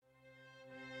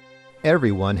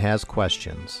Everyone has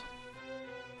questions.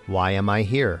 Why am I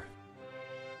here?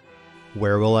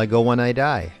 Where will I go when I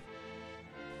die?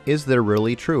 Is there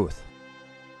really truth?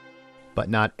 But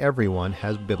not everyone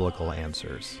has biblical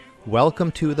answers.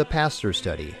 Welcome to the Pastor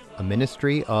Study, a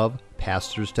ministry of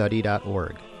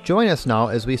pastorstudy.org. Join us now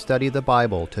as we study the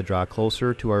Bible to draw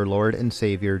closer to our Lord and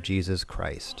Savior Jesus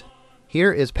Christ.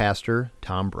 Here is Pastor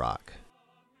Tom Brock.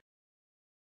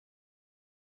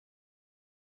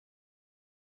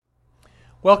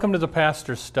 Welcome to the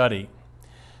Pastor's Study.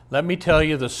 Let me tell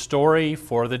you the story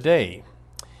for the day.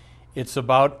 It's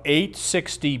about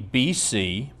 860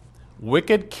 BC.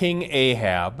 Wicked King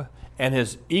Ahab and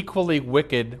his equally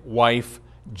wicked wife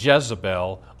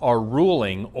Jezebel are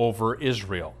ruling over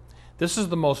Israel. This is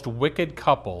the most wicked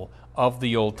couple of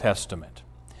the Old Testament.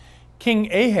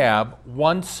 King Ahab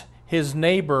wants his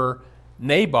neighbor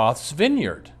Naboth's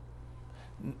vineyard.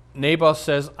 Naboth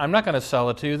says, I'm not going to sell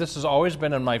it to you. This has always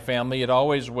been in my family. It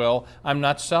always will. I'm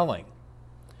not selling.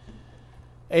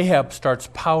 Ahab starts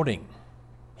pouting.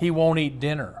 He won't eat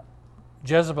dinner.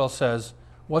 Jezebel says,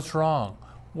 what's wrong?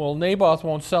 Well, Naboth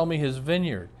won't sell me his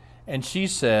vineyard. And she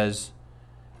says,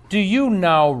 do you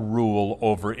now rule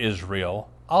over Israel?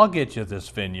 I'll get you this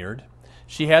vineyard.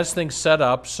 She has things set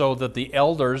up so that the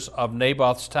elders of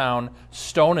Naboth's town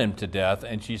stone him to death.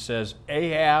 And she says,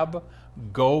 Ahab,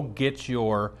 go get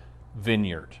your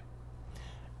vineyard.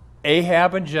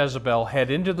 Ahab and Jezebel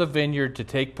head into the vineyard to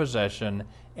take possession,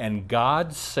 and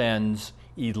God sends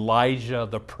Elijah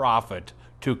the prophet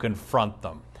to confront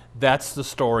them. That's the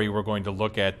story we're going to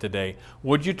look at today.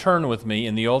 Would you turn with me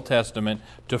in the Old Testament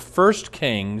to 1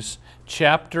 Kings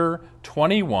chapter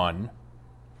 21,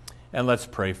 and let's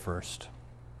pray first.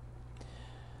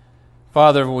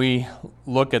 Father, we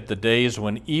look at the days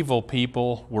when evil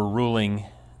people were ruling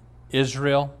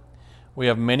Israel. We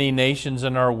have many nations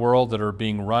in our world that are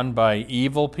being run by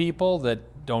evil people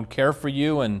that don't care for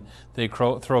you, and they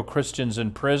throw Christians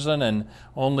in prison, and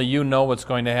only you know what's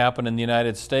going to happen in the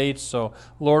United States. So,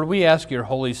 Lord, we ask your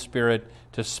Holy Spirit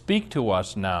to speak to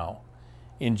us now.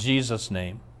 In Jesus'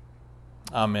 name,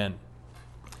 amen.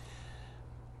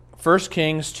 1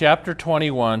 Kings chapter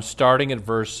 21, starting at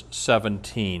verse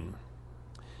 17.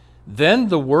 Then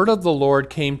the word of the Lord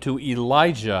came to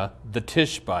Elijah the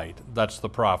Tishbite, that's the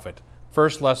prophet.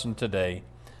 First lesson today,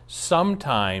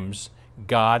 sometimes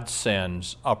God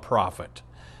sends a prophet.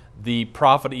 The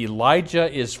prophet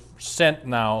Elijah is sent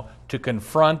now to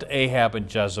confront Ahab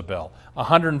and Jezebel.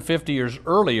 150 years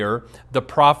earlier, the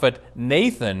prophet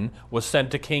Nathan was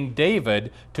sent to King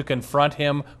David to confront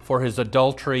him for his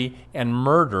adultery and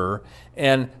murder.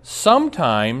 And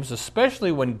sometimes,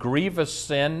 especially when grievous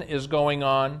sin is going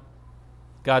on,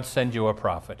 God sends you a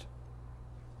prophet.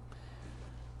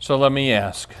 So let me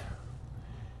ask,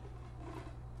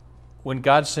 when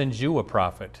God sends you a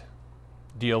prophet,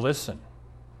 do you listen?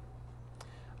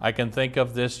 I can think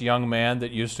of this young man that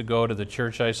used to go to the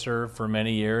church I served for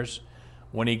many years.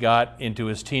 When he got into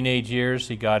his teenage years,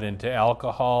 he got into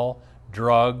alcohol,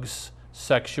 drugs,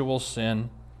 sexual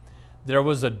sin. There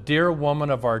was a dear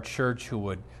woman of our church who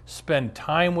would spend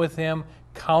time with him,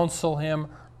 counsel him,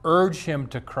 urge him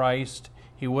to Christ.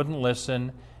 He wouldn't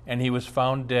listen, and he was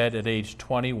found dead at age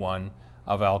 21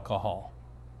 of alcohol.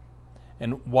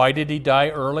 And why did he die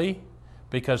early?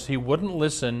 Because he wouldn't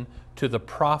listen to the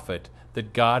prophet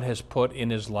that God has put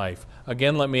in his life.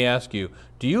 Again, let me ask you,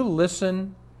 do you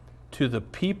listen to the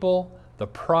people, the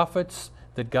prophets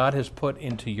that God has put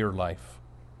into your life?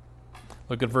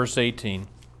 Look at verse 18.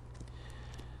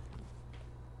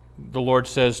 The Lord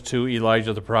says to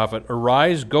Elijah the prophet,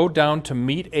 arise, go down to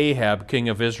meet Ahab, king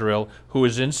of Israel, who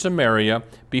is in Samaria.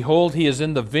 Behold, he is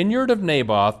in the vineyard of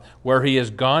Naboth, where he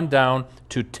has gone down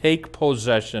to take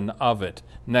possession of it.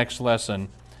 Next lesson.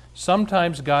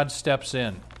 Sometimes God steps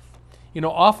in. You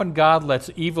know, often God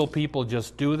lets evil people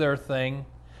just do their thing,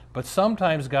 but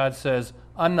sometimes God says,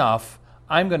 enough,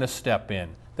 I'm going to step in.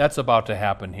 That's about to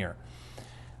happen here.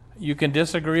 You can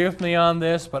disagree with me on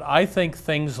this, but I think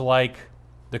things like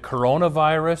the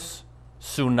coronavirus,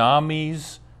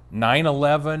 tsunamis,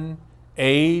 9/11,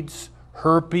 AIDS,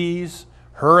 herpes,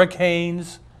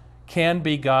 hurricanes can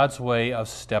be God's way of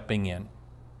stepping in.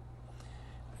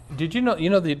 Did you know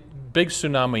the big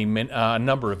tsunami a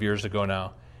number of years ago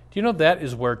now, do you know that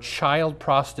is where child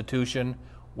prostitution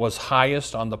was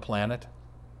highest on the planet?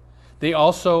 They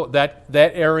also, that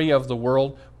area of the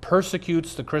world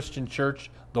persecutes the Christian church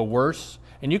the worst.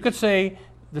 And you could say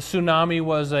the tsunami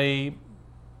was a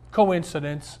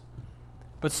coincidence,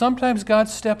 but sometimes God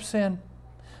steps in.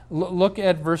 Look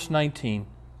at verse 19.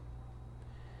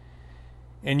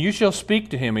 And you shall speak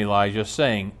to him, Elijah,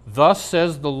 saying, thus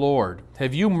says the Lord,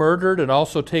 have you murdered and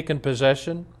also taken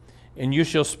possession? and you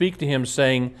shall speak to him,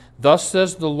 saying, Thus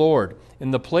says the Lord,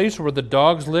 in the place where the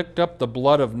dogs licked up the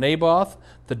blood of Naboth,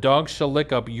 the dogs shall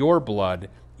lick up your blood,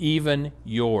 even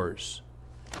yours.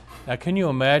 Now, can you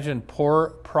imagine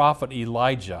poor prophet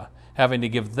Elijah having to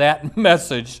give that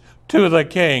message to the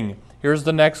king? Here's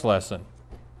the next lesson.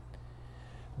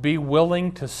 Be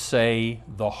willing to say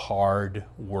the hard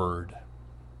word.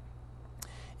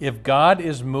 If God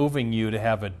is moving you to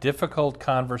have a difficult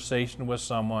conversation with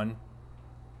someone,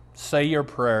 say your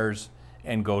prayers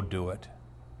and go do it.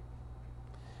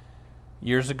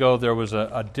 Years ago, there was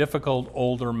a difficult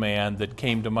older man that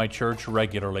came to my church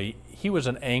regularly. He was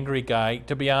an angry guy.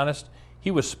 To be honest,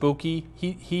 he was spooky.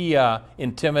 He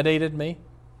intimidated me.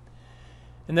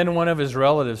 And then one of his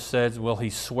relatives said, well,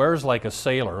 he swears like a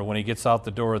sailor when he gets out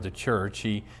the door of the church.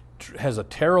 He has a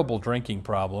terrible drinking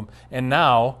problem, and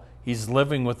now he's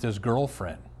living with his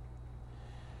girlfriend.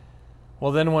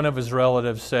 Well, then one of his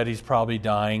relatives said he's probably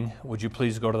dying. Would you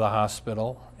please go to the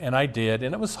hospital? And I did,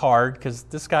 and it was hard because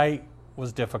this guy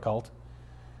was difficult.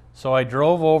 So I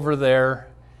drove over there,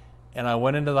 and I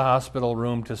went into the hospital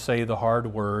room to say the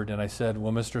hard word, and I said,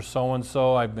 well, Mr.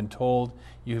 So-and-so, I've been told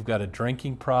you've got a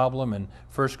drinking problem, and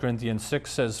 1 Corinthians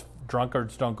 6 says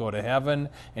drunkards don't go to heaven,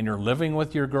 and you're living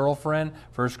with your girlfriend.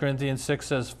 1 Corinthians 6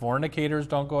 says fornicators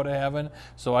don't go to heaven.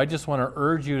 So I just want to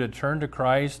urge you to turn to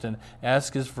Christ and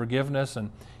ask his forgiveness.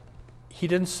 And he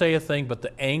didn't say a thing, but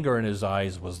the anger in his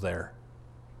eyes was there.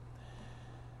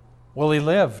 Well, he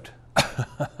lived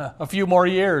a few more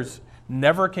years.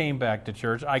 Never came back to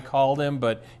church. I called him,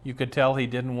 but you could tell he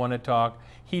didn't want to talk.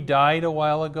 He died a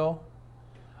while ago.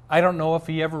 I don't know if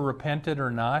he ever repented or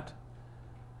not,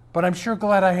 but I'm sure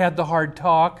glad I had the hard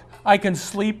talk. I can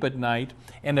sleep at night.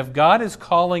 And if God is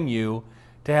calling you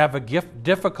to have a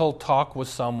difficult talk with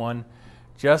someone,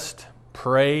 just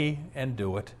pray and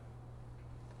do it.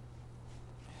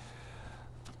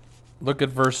 Look at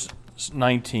verse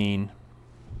 19.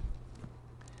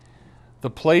 The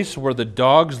place where the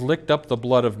dogs licked up the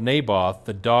blood of Naboth,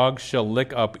 the dogs shall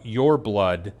lick up your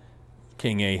blood,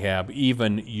 King Ahab,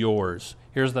 even yours.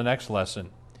 Here's the next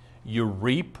lesson. You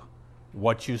reap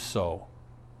what you sow.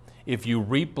 If you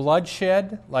reap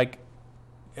bloodshed like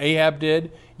Ahab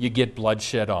did, you get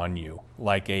bloodshed on you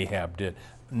like Ahab did.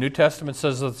 New Testament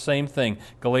says the same thing.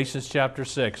 Galatians chapter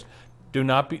 6. Do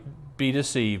not be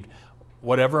deceived.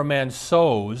 Whatever a man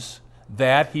sows,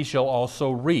 that he shall also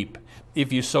reap.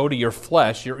 If you sow to your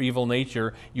flesh, your evil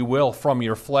nature, you will from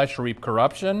your flesh reap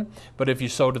corruption. But if you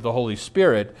sow to the Holy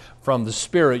Spirit, from the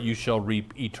Spirit you shall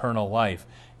reap eternal life.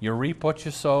 You reap what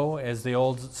you sow, as the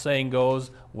old saying goes,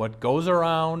 what goes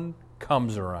around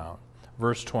comes around.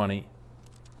 Verse 20.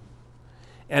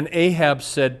 And Ahab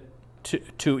said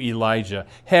to Elijah,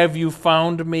 have you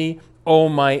found me, O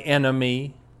my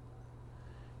enemy?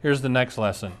 Here's the next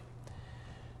lesson.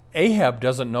 Ahab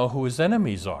doesn't know who his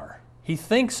enemies are. He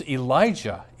thinks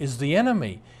Elijah is the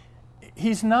enemy.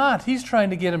 He's not. He's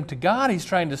trying to get him to God. He's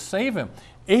trying to save him.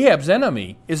 Ahab's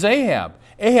enemy is Ahab.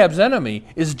 Ahab's enemy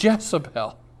is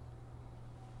Jezebel.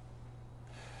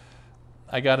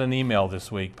 I got an email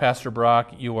this week. Pastor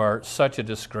Brock, you are such a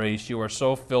disgrace. You are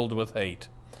so filled with hate.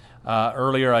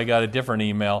 Earlier I got a different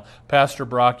email. Pastor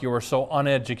Brock, you are so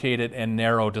uneducated and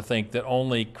narrow to think that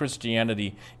only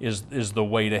Christianity is the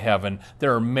way to heaven.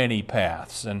 There are many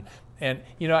paths. And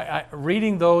you know,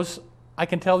 reading those, I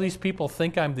can tell these people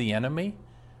think I'm the enemy.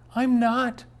 I'm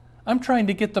not. I'm trying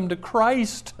to get them to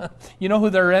Christ. You know who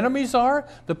their enemies are?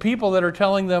 The people that are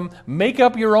telling them, make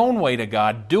up your own way to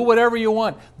God. Do whatever you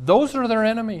want. Those are their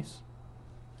enemies.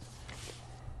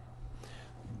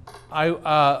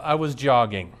 I was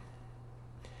jogging.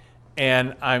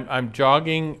 And I'm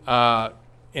jogging,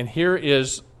 and here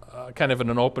is kind of in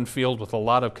an open field with a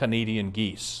lot of Canadian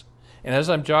geese. And as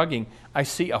I'm jogging, I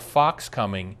see a fox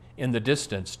coming in the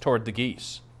distance toward the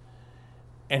geese.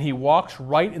 And he walks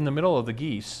right in the middle of the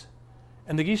geese,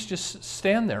 and the geese just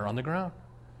stand there on the ground.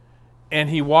 And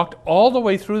he walked all the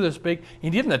way through this big, he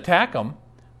didn't attack them,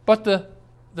 but the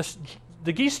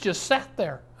geese just sat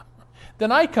there.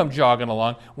 Then I come jogging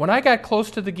along. When I got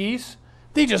close to the geese,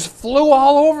 they just flew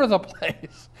all over the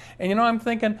place. And you know, I'm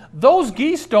thinking, those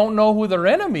geese don't know who their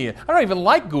enemy is. I don't even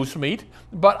like goose meat,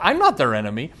 but I'm not their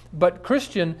enemy. But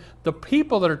Christian, the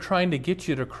people that are trying to get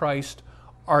you to Christ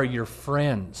are your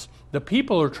friends. The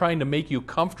people who are trying to make you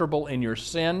comfortable in your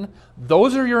sin,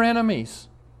 those are your enemies.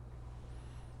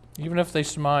 Even if they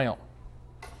smile.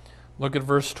 Look at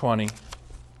verse 20.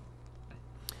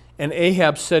 And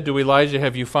Ahab said to Elijah,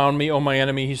 "Have you found me, O my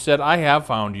enemy?" He said, "I have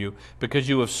found you, because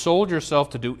you have sold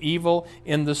yourself to do evil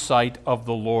in the sight of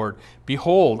the Lord.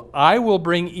 Behold, I will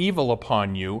bring evil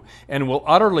upon you, and will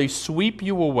utterly sweep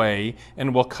you away,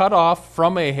 and will cut off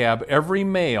from Ahab every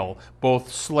male,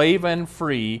 both slave and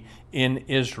free, in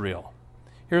Israel."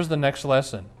 Here's the next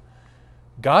lesson.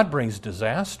 God brings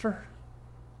disaster.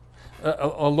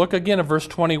 Look again at verse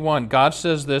 21. God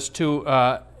says this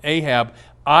to Ahab,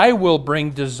 "I will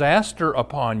bring disaster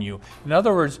upon you." In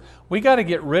other words, we got to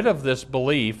get rid of this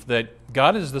belief that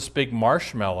God is this big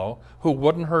marshmallow who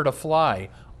wouldn't hurt a fly.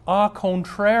 Au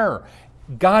contraire,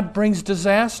 God brings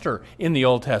disaster in the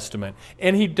Old Testament,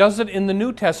 and he does it in the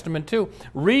New Testament too.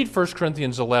 Read 1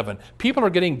 Corinthians 11. People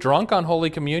are getting drunk on Holy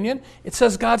Communion. It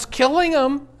says God's killing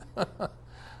them.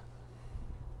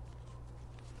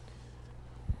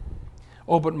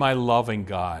 Oh, but my loving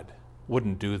God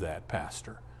wouldn't do that,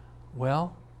 Pastor.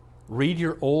 Well, read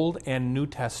your Old and New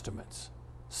Testaments.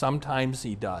 Sometimes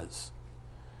he does.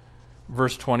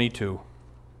 Verse 22.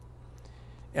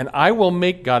 "And I will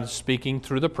make," God speaking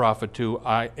through the prophet to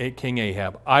King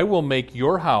Ahab, "I will make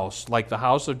your house like the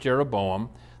house of Jeroboam,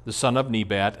 the son of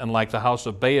Nebat, and like the house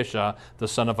of Baasha, the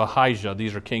son of Ahijah."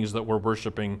 These are kings that were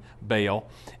worshiping Baal.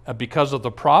 "Because of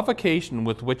the provocation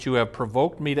with which you have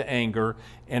provoked me to anger,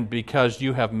 and because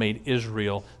you have made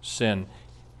Israel sin."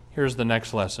 Here's the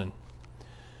next lesson.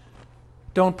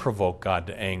 Don't provoke God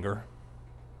to anger.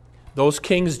 Those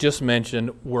kings just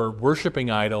mentioned were worshiping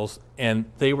idols, and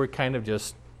they were kind of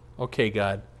just, "Okay,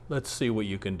 God, let's see what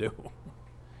you can do."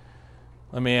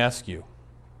 Let me ask you,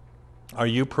 are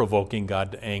you provoking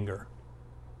God to anger?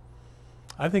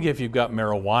 I think if you've got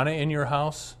marijuana in your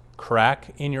house,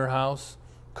 crack in your house,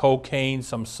 cocaine,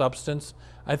 some substance,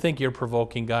 I think you're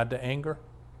provoking God to anger.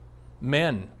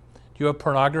 Men, do you have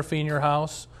pornography in your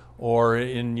house, or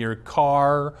in your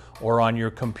car, or on your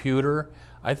computer?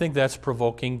 I think that's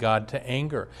provoking God to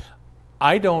anger.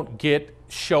 I don't get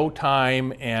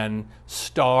Showtime and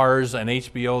Stars and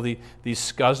HBO, these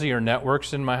scuzzier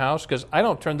networks in my house, because I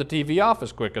don't turn the TV off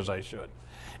as quick as I should.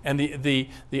 And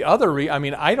the other,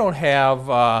 I don't have,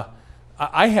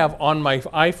 I have on my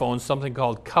iPhone something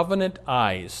called Covenant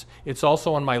Eyes. It's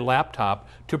also on my laptop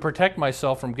to protect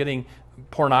myself from getting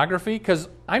pornography, because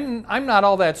I'm not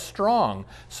all that strong.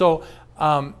 So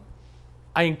I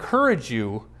encourage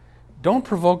you, don't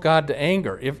provoke God to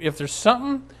anger. If there's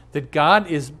something that God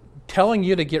is telling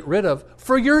you to get rid of,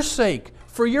 for your sake,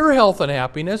 for your health and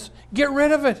happiness, get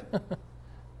rid of it.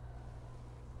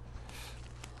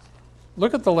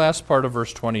 Look at the last part of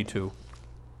verse 22.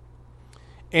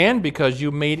 "And because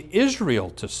you made Israel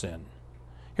to sin."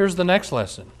 Here's the next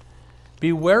lesson.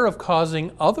 Beware of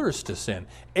causing others to sin.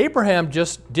 Abraham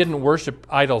just didn't worship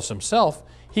idols himself.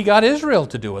 He got Israel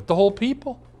to do it, the whole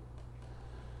people.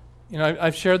 You know,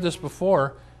 I've shared this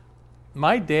before.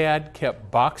 My dad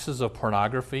kept boxes of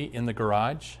pornography in the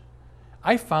garage.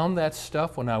 I found that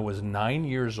stuff when I was 9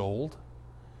 years old.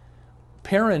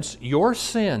 Parents, your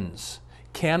sins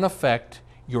can affect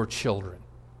your children.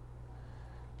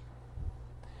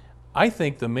 I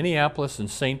think the Minneapolis and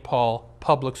St. Paul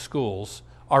public schools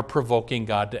are provoking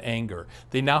God to anger.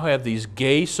 They now have these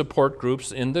gay support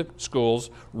groups in the schools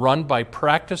run by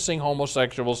practicing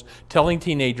homosexuals, telling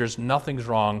teenagers nothing's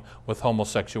wrong with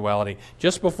homosexuality.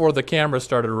 Just before the camera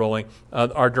started rolling,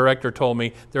 our director told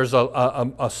me there's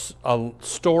a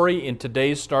story in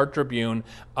today's Star Tribune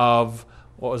of,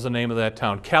 what was the name of that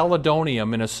town? Caledonia,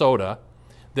 Minnesota,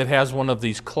 that has one of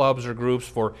these clubs or groups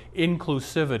for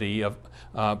inclusivity,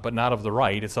 but not of the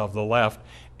right, it's of the left.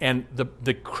 And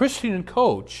the Christian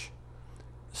coach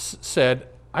said,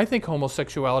 "I think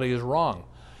homosexuality is wrong."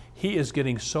 He is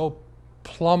getting so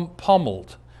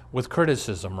pummeled with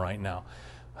criticism right now.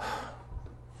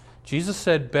 Jesus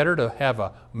said, better to have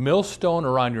a millstone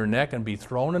around your neck and be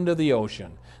thrown into the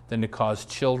ocean than to cause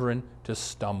children to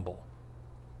stumble.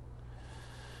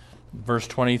 Verse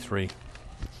 23.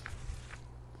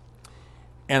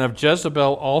 "And of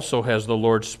Jezebel also has the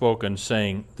Lord spoken,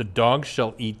 saying, The dogs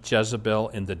shall eat Jezebel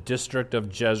in the district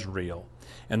of Jezreel.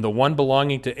 And the one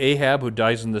belonging to Ahab who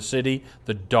dies in the city,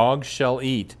 the dogs shall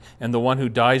eat. And the one who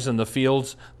dies in the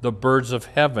fields, the birds of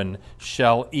heaven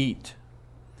shall eat.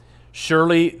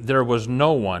 Surely there was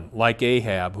no one like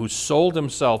Ahab who sold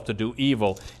himself to do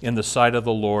evil in the sight of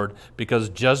the Lord,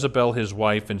 because Jezebel his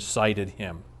wife incited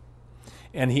him.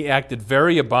 And he acted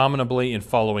very abominably in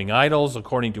following idols,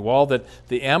 according to all that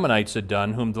the Ammonites had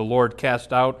done, whom the Lord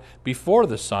cast out before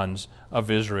the sons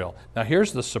of Israel." Now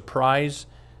here's the surprise,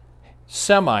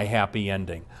 semi-happy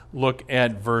ending. Look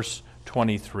at verse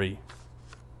 23.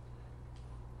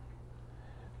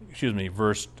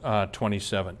 Verse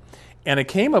 27. And it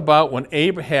came about when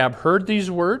Ahab heard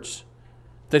these words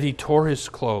that he tore his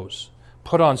clothes,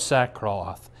 put on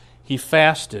sackcloth. He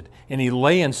fasted, and he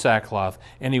lay in sackcloth,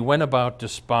 and he went about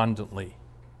despondently.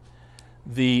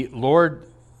 The Lord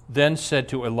then said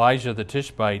to Elijah the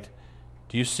Tishbite,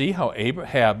 do you see how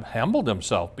Ahab humbled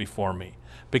himself before me?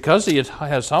 Because he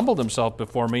has humbled himself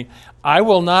before me, I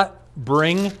will not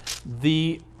bring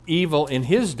the evil in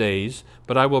his days,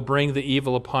 but I will bring the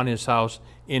evil upon his house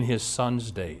in his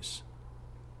son's days.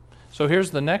 So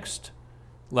here's the next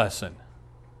lesson.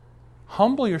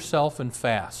 Humble yourself and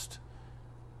fast.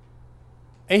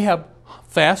 Ahab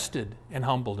fasted and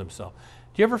humbled himself.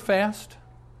 Do you ever fast?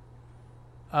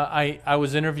 I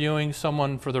was interviewing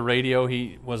someone for the radio.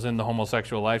 He was in the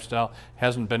homosexual lifestyle,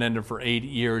 hasn't been in it for 8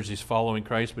 years. He's following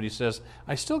Christ, but he says,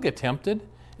 I still get tempted,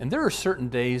 and there are certain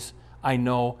days I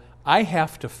know I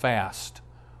have to fast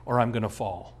or I'm going to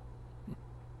fall.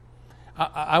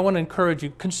 I want to encourage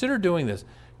you, consider doing this.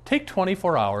 Take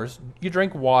 24 hours. You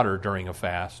drink water during a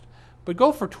fast, but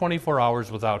go for 24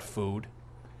 hours without food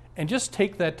and just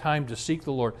take that time to seek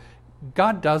the Lord.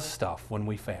 God does stuff when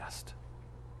we fast.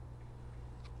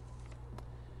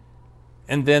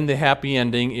 And then the happy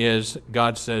ending is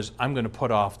God says, I'm going to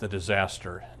put off the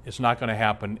disaster. It's not going to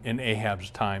happen in Ahab's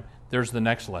time. There's the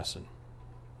next lesson.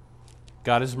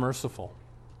 God is merciful.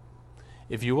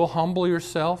 If you will humble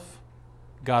yourself,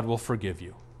 God will forgive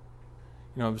you.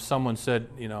 You know, if someone said,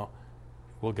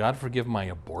 will God forgive my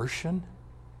abortion?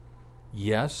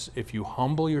 Yes, if you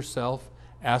humble yourself,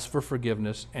 ask for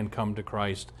forgiveness, and come to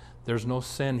Christ. There's no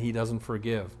sin He doesn't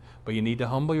forgive. But you need to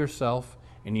humble yourself,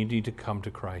 and you need to come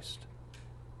to Christ.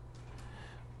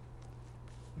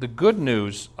 The good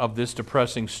news of this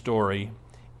depressing story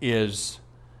is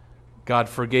God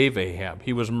forgave Ahab.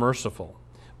 He was merciful.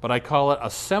 But I call it a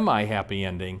semi-happy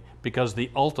ending because the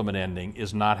ultimate ending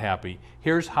is not happy.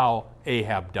 Here's how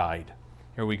Ahab died.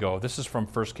 Here we go. This is from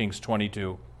 1 Kings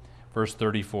 22, verse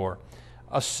 34.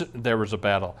 There was a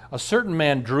battle. A certain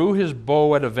man drew his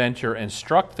bow at a venture and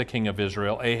struck the king of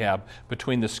Israel, Ahab,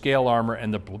 between the scale armor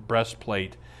and the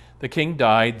breastplate. The king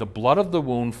died. The blood of the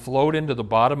wound flowed into the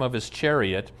bottom of his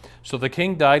chariot. So the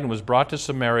king died and was brought to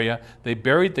Samaria. They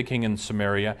buried the king in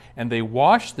Samaria, and they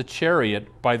washed the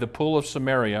chariot by the pool of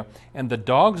Samaria, and the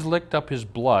dogs licked up his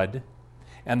blood,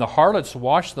 and the harlots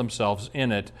washed themselves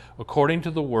in it, according to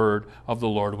the word of the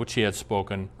Lord, which he had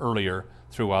spoken earlier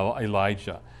through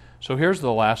Elijah. So here's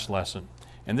the last lesson,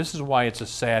 and this is why it's a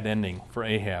sad ending for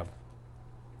Ahab.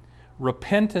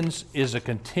 Repentance is a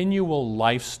continual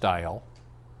lifestyle,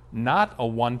 not a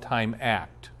one-time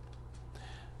act.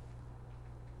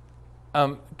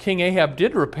 King Ahab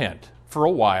did repent for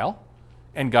a while,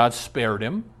 and God spared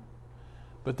him,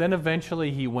 but then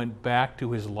eventually he went back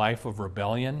to his life of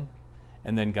rebellion,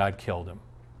 and then God killed him.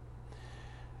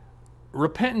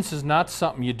 Repentance is not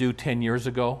something you do 10 years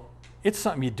ago. It's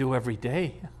something you do every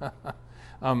day.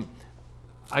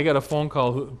 I got a phone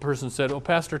call. A person said,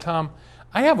 Pastor Tom,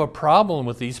 I have a problem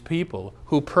with these people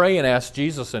who pray and ask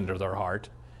Jesus into their heart,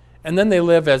 and then they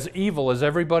live as evil as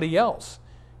everybody else.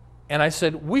 And I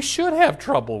said, we should have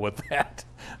trouble with that.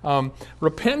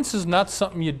 Repentance is not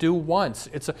something you do once.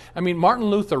 Martin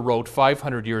Luther wrote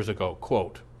 500 years ago,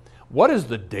 quote, what is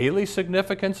the daily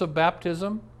significance of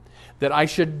baptism? That I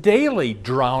should daily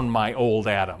drown my old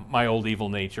Adam, my old evil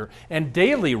nature, and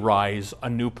daily rise a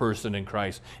new person in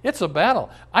Christ. It's a battle.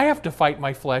 I have to fight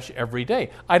my flesh every day.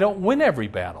 I don't win every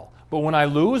battle. But when I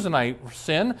lose and I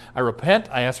sin, I repent,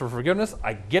 I ask for forgiveness,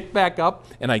 I get back up,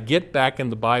 and I get back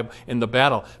in the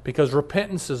battle, because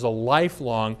repentance is a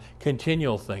lifelong,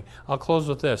 continual thing. I'll close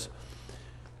with this.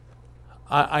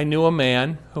 I knew a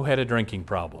man who had a drinking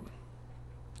problem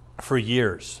for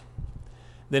years.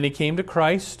 Then he came to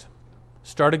Christ,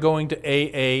 started going to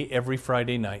AA every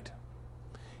Friday night.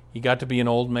 He got to be an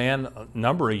old man, a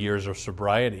number of years of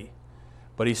sobriety.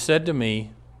 But he said to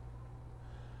me,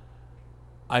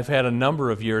 I've had a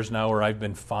number of years now where I've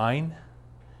been fine,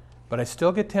 but I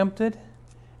still get tempted,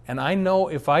 and I know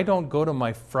if I don't go to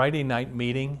my Friday night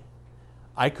meeting,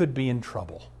 I could be in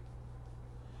trouble.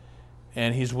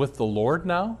 And he's with the Lord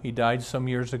now. He died some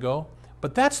years ago.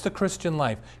 But that's the Christian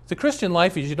life. The Christian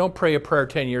life is you don't pray a prayer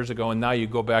 10 years ago and now you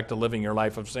go back to living your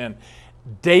life of sin.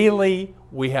 Daily,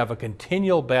 we have a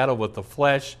continual battle with the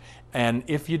flesh, and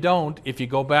if you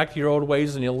go back to your old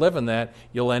ways and you live in that,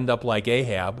 you'll end up like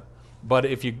Ahab. But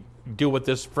if you do what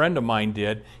this friend of mine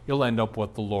did, you'll end up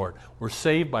with the Lord. We're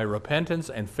saved by repentance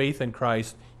and faith in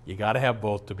Christ. You got to have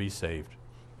both to be saved.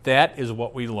 That is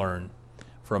what we learn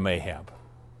from Ahab.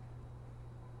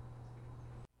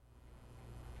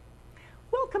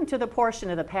 Welcome to the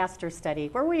portion of the Pastor Study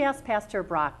where we ask Pastor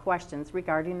Brock questions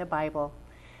regarding the Bible.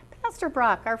 Pastor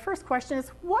Brock, our first question is,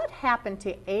 what happened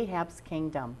to Ahab's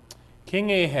kingdom? King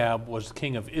Ahab was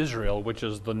king of Israel, which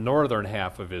is the northern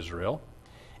half of Israel.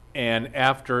 And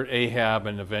after Ahab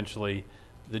and eventually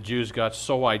the Jews got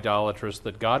so idolatrous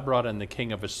that God brought in the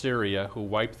king of Assyria, who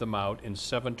wiped them out in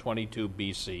 722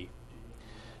 BC.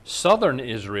 Southern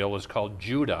Israel is called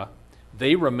Judah.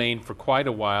 They remained for quite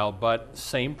a while, but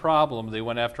same problem. They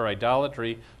went after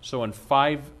idolatry. So in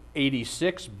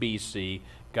 586 BC,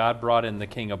 God brought in the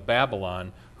king of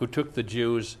Babylon, who took the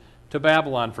Jews to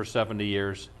Babylon for 70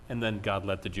 years, and then God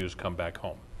let the Jews come back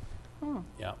home.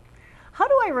 Yeah. How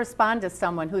do I respond to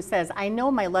someone who says, I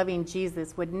know my loving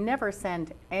Jesus would never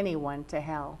send anyone to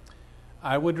hell?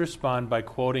 I would respond by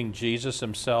quoting Jesus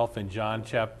himself in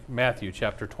Matthew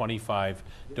chapter 25.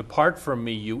 Depart from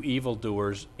me, you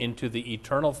evildoers, into the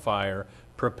eternal fire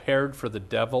prepared for the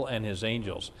devil and his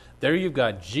angels. There you've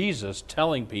got Jesus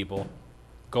telling people,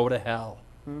 go to hell.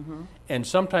 And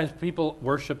sometimes people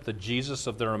worship the Jesus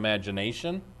of their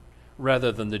imagination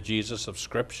rather than the Jesus of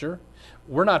Scripture.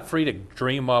 We're not free to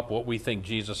dream up what we think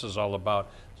Jesus is all about.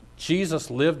 Jesus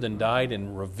lived and died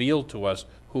and revealed to us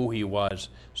who he was.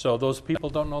 So those people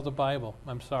don't know the Bible.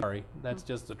 I'm sorry. That's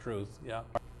just the truth. Yeah.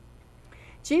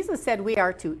 Jesus said we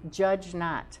are to judge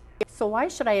not. So why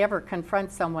should I ever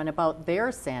confront someone about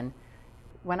their sin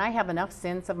when I have enough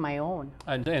sins of my own?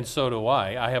 And so do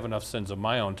I. I have enough sins of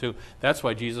my own too. That's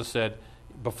why Jesus said,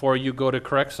 before you go to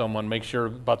correct someone, make sure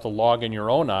about the log in your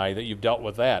own eye that you've dealt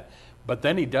with that. But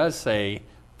then he does say,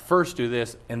 first do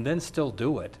this, and then still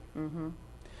do it.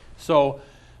 So,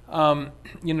 Mona,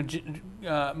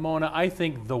 I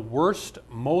think the worst,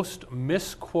 most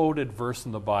misquoted verse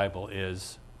in the Bible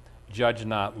is, judge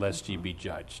not lest ye be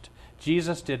judged.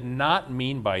 Jesus did not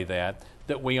mean by that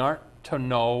we aren't to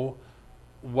know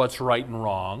what's right and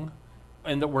wrong,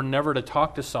 and that we're never to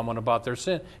talk to someone about their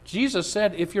sin. Jesus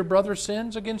said, if your brother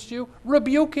sins against you,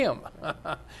 rebuke him.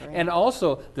 And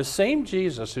also, the same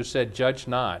Jesus who said, judge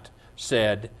not,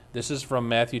 said, this is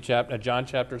from John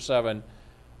chapter 7,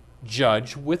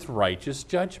 judge with righteous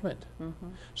judgment.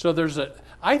 So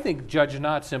I think judge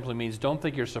not simply means don't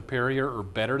think you're superior or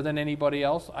better than anybody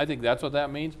else. I think that's what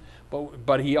that means.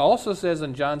 But he also says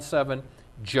in John 7,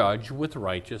 judge with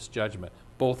righteous judgment.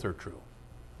 Both are true.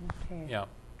 Okay. Yeah.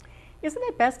 Isn't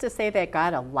it best to say that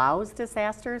God allows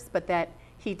disasters, but that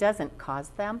he doesn't cause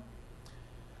them?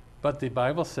 But the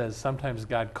Bible says sometimes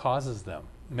God causes them.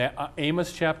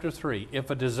 Amos chapter 3, if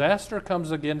a disaster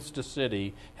comes against a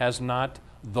city, has not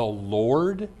the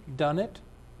Lord done it?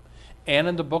 And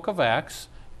in the book of Acts,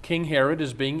 King Herod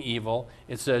is being evil.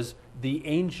 It says, the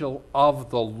angel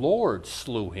of the Lord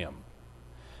slew him.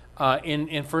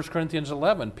 In 1 Corinthians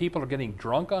 11, people are getting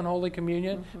drunk on Holy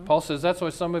Communion. Paul says that's why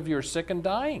some of you are sick and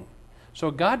dying. So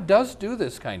God does do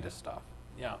this kind of stuff.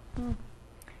 Yeah.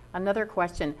 Another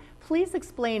question. Please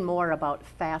explain more about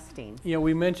fasting. Yeah,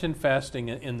 we mentioned fasting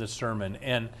in the sermon.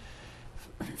 And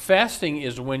fasting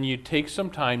is when you take some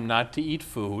time not to eat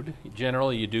food.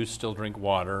 Generally, you do still drink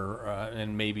water,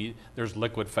 and maybe there's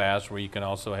liquid fast where you can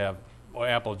also have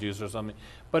apple juice or something.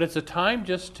 But it's a time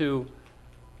just to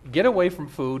get away from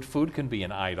food. Food can be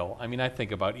an idol. I mean, I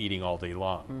think about eating all day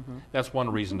long. That's one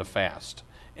reason to fast.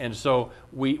 And so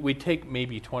we take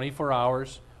maybe 24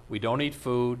 hours, we don't eat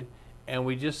food, and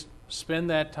we just spend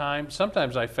that time.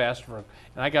 Sometimes I fast and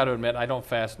I got to admit, I don't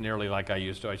fast nearly like I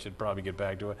used to. I should probably get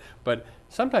back to it. But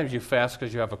sometimes you fast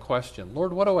because you have a question.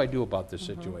 Lord, what do I do about this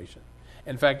situation?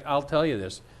 In fact, I'll tell you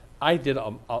this. I did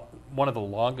one of the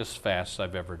longest fasts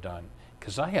I've ever done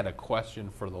because I had a question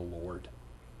for the Lord.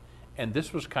 And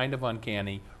this was kind of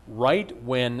uncanny. Right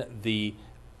when the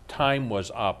time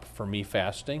was up for me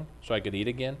fasting so I could eat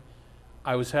again,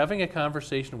 I was having a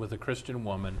conversation with a Christian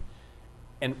woman,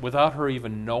 and without her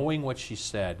even knowing what she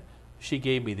said, she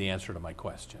gave me the answer to my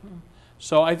question.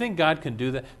 So I think God can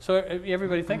do that. So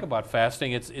everybody think about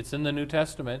fasting. It's in the New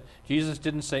Testament. Jesus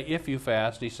didn't say if you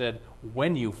fast. He said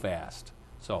when you fast.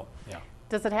 So, yeah.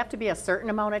 Does it have to be a certain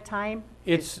amount of time?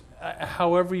 It's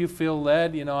however you feel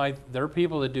led. There are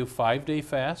people that do 5-day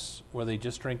fasts where they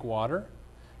just drink water.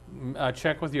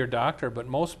 Check with your doctor, but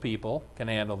most people can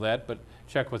handle that, but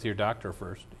check with your doctor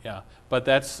first. Yeah, but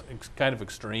that's kind of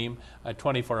extreme.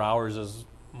 24 hours is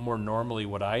more normally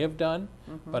what I have done,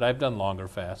 but I've done longer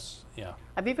fasts. Yeah.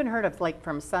 I've even heard of like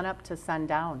from sunup to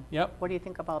sundown. Yep. What do you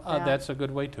think about that? That's a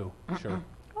good way too. Sure.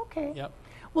 Okay. Yep.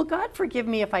 Will God forgive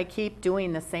me if I keep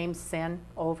doing the same sin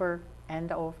over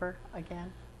and over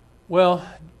again? Well,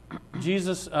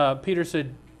 Peter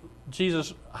said,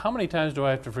 Jesus, how many times do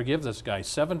I have to forgive this guy?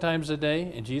 7 times a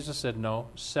day? And Jesus said, no,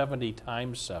 70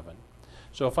 times 7.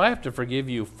 So if I have to forgive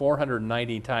you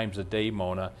 490 times a day,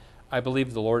 Mona, I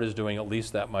believe the Lord is doing at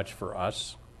least that much for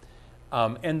us.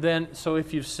 And then, so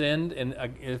if you've sinned, and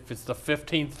if it's the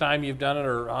 15th time you've done it,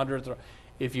 or 100th,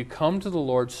 if you come to the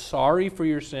Lord sorry for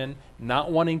your sin,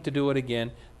 not wanting to do it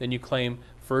again, then you claim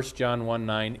 1 John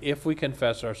 1:9, if we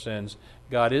confess our sins,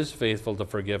 God is faithful to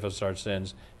forgive us our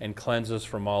sins and cleanse us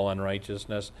from all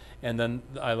unrighteousness. And then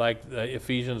I like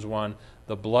Ephesians 1,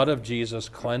 the blood of Jesus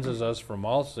cleanses us from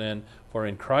all sin, for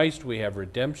in Christ we have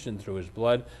redemption through his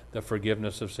blood, the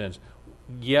forgiveness of sins.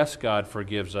 Yes, God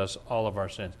forgives us all of our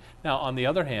sins. Now, on the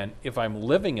other hand, if I'm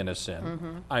living in a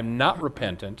sin, I'm not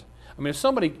repentant. I mean, if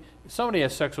somebody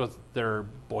has sex with their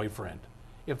boyfriend,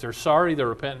 if they're sorry, they're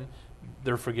repentant,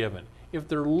 they're forgiven. If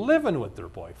they're living with their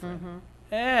boyfriend,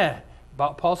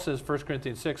 Paul says, 1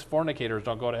 Corinthians 6, fornicators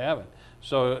don't go to heaven.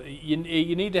 So you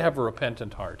need to have a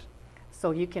repentant heart.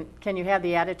 So can you have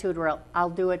the attitude where I'll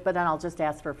do it, but then I'll just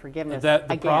ask for forgiveness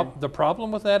again? The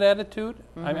problem with that attitude,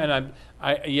 and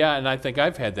I think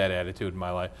I've had that attitude in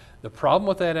my life. The problem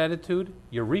with that attitude,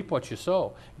 you reap what you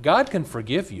sow. God can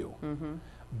forgive you,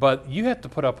 but you have to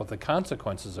put up with the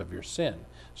consequences of your sin.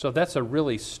 So that's a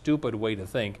really stupid way to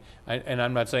think. And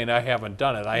I'm not saying I haven't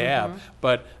done it. I have.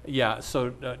 But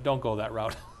so don't go that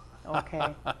route.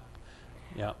 Okay.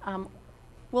 Yeah.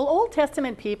 Will Old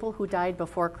Testament people who died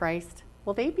before Christ,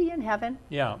 will they be in heaven?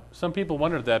 Yeah. Some people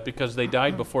wondered that because they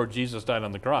died before Jesus died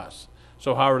on the cross.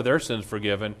 So how are their sins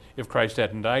forgiven if Christ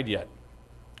hadn't died yet?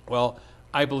 Well,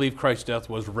 I believe Christ's death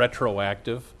was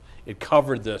retroactive. It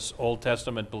covered this Old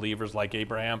Testament believers like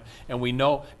Abraham. And we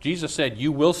know, Jesus said,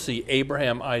 you will see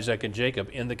Abraham, Isaac, and Jacob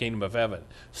in the kingdom of heaven.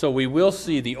 So we will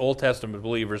see the Old Testament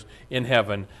believers in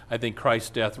heaven. I think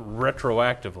Christ's death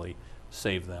retroactively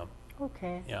saved them.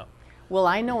 Okay. Yeah. Will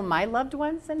I know my loved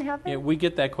ones in heaven? Yeah, we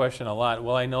get that question a lot.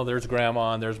 Well, I know there's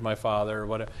grandma and there's my father or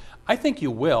whatever. I think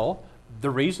you will. The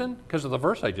reason? Because of the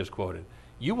verse I just quoted.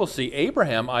 You will see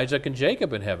Abraham, Isaac, and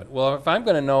Jacob in heaven. Well, if I'm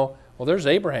going to know, well, there's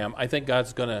Abraham, I think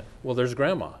God's going to, well, there's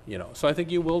grandma, So I think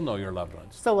you will know your loved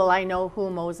ones. So will I know who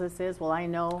Moses is? Will I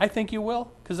know? I think you will,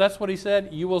 because that's what he said.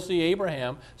 You will see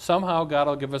Abraham. Somehow God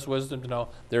will give us wisdom to know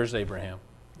there's Abraham.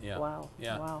 Yeah. Wow.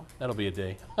 Yeah. Wow. That'll be a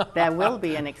day. That will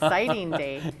be an exciting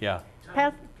day. Yeah.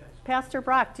 Pastor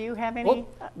Brock, do you have any? Well,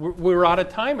 we're out of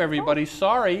time, everybody.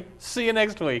 Sorry. See you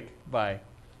next week. Bye.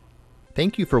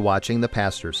 Thank you for watching The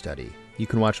Pastor Study. You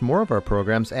can watch more of our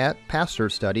programs at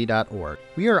pastorstudy.org.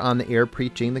 We are on the air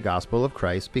preaching the gospel of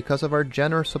Christ because of our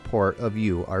generous support of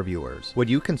you, our viewers. Would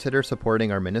you consider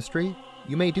supporting our ministry?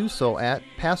 You may do so at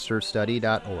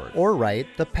pastorstudy.org. Or write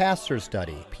The Pastor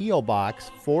Study, P.O.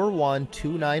 Box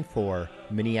 41294,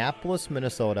 Minneapolis,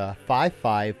 Minnesota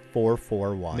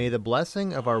 55441. May the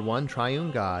blessing of our one triune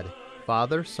God,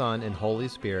 Father, Son, and Holy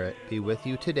Spirit be with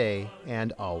you today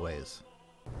and always.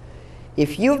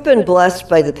 If you've been blessed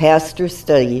by the Pastor's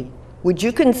Study, would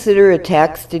you consider a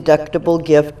tax-deductible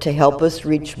gift to help us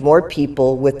reach more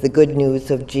people with the good news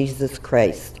of Jesus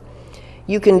Christ?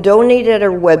 You can donate at our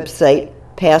website,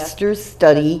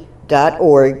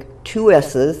 pastorstudy.org, 2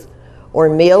 S's, or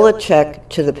mail a check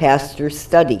to the Pastor's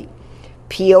Study,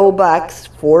 P.O. Box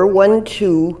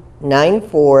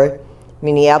 41294,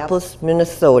 Minneapolis,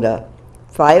 Minnesota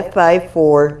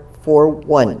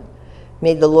 55441.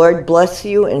 May the Lord bless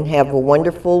you and have a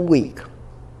wonderful week.